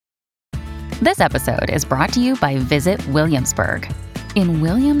This episode is brought to you by Visit Williamsburg. In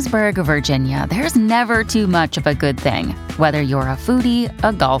Williamsburg, Virginia, there's never too much of a good thing. Whether you're a foodie,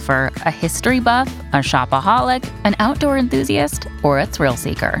 a golfer, a history buff, a shopaholic, an outdoor enthusiast, or a thrill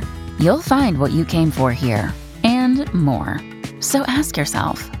seeker, you'll find what you came for here and more. So ask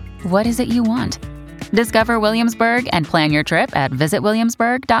yourself, what is it you want? Discover Williamsburg and plan your trip at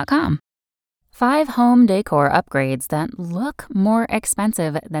visitwilliamsburg.com. 5 home decor upgrades that look more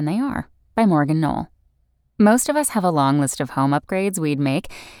expensive than they are, by Morgan Knoll. Most of us have a long list of home upgrades we'd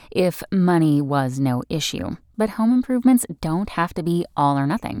make if money was no issue. But home improvements don't have to be all or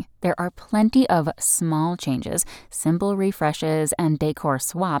nothing. There are plenty of small changes, simple refreshes, and decor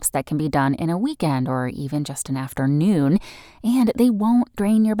swaps that can be done in a weekend or even just an afternoon, and they won't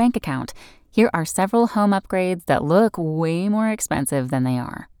drain your bank account. Here are several home upgrades that look way more expensive than they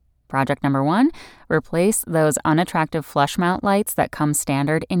are. Project number 1, replace those unattractive flush mount lights that come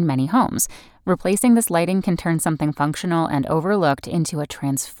standard in many homes. Replacing this lighting can turn something functional and overlooked into a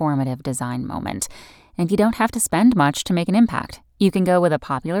transformative design moment. And you don't have to spend much to make an impact. You can go with a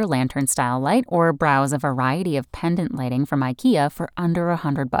popular lantern-style light or browse a variety of pendant lighting from IKEA for under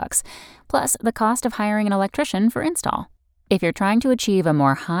 $100, plus the cost of hiring an electrician for install. If you're trying to achieve a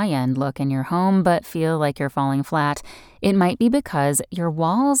more high-end look in your home but feel like you're falling flat, it might be because your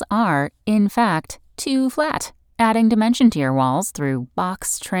walls are, in fact, too flat. Adding dimension to your walls through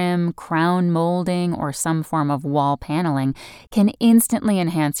box trim, crown molding, or some form of wall paneling can instantly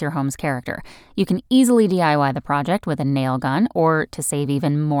enhance your home's character. You can easily DIY the project with a nail gun, or to save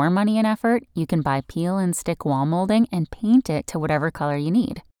even more money and effort, you can buy peel and stick wall molding and paint it to whatever color you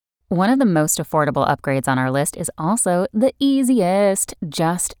need. One of the most affordable upgrades on our list is also the easiest.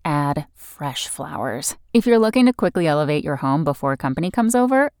 Just add fresh flowers. If you're looking to quickly elevate your home before company comes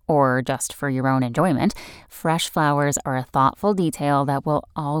over, or just for your own enjoyment, fresh flowers are a thoughtful detail that will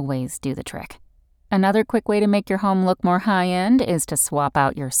always do the trick. Another quick way to make your home look more high-end is to swap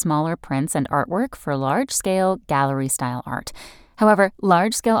out your smaller prints and artwork for large-scale gallery-style art. However,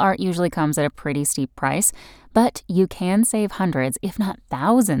 large-scale art usually comes at a pretty steep price, but you can save hundreds, if not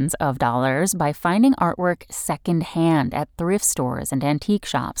thousands of dollars by finding artwork secondhand at thrift stores and antique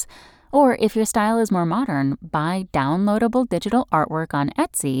shops. Or if your style is more modern, buy downloadable digital artwork on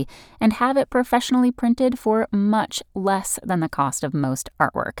Etsy and have it professionally printed for much less than the cost of most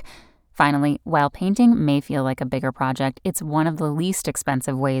artwork. Finally, while painting may feel like a bigger project, it's one of the least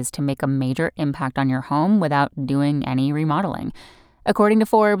expensive ways to make a major impact on your home without doing any remodeling. According to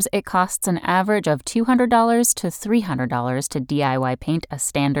Forbes, it costs an average of $200 to $300 to DIY paint a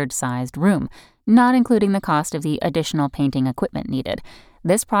standard-sized room, not including the cost of the additional painting equipment needed.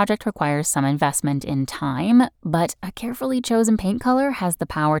 This project requires some investment in time, but a carefully chosen paint color has the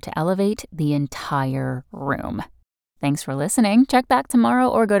power to elevate the entire room. Thanks for listening. Check back tomorrow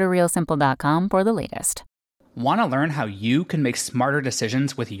or go to realsimple.com for the latest. Want to learn how you can make smarter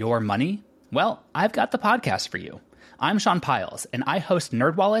decisions with your money? Well, I've got the podcast for you. I'm Sean Piles, and I host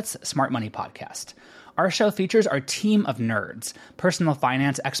NerdWallet's Smart Money Podcast. Our show features our team of nerds, personal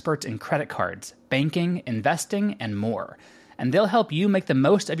finance experts in credit cards, banking, investing, and more. And they'll help you make the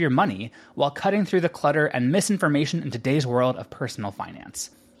most of your money while cutting through the clutter and misinformation in today's world of personal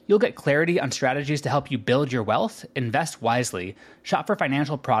finance. You'll get clarity on strategies to help you build your wealth, invest wisely, shop for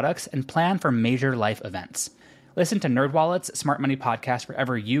financial products, and plan for major life events. Listen to NerdWallet's Smart Money Podcast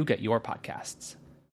wherever you get your podcasts.